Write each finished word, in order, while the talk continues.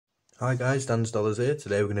Hi guys, Dan's Dollars here.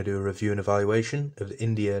 Today we're going to do a review and evaluation of the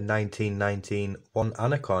India 1919 1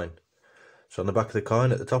 Anna coin. So on the back of the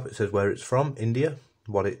coin at the top it says where it's from, India,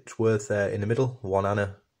 what it's worth there in the middle, 1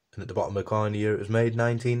 Anna, and at the bottom of the coin the year it was made,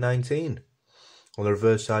 1919. On the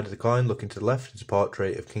reverse side of the coin, looking to the left, is a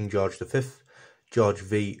portrait of King George V, George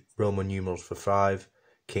V, Roman numerals for 5,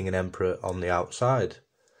 King and Emperor on the outside.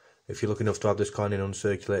 If you're lucky enough to have this coin in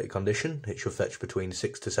uncirculated condition, it should fetch between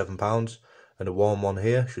 £6 to £7, and a warm one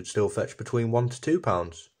here should still fetch between £1 to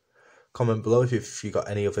 £2. Comment below if you got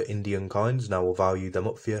any other Indian coins and I will value them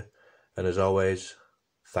up for you. And as always,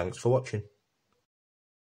 thanks for watching.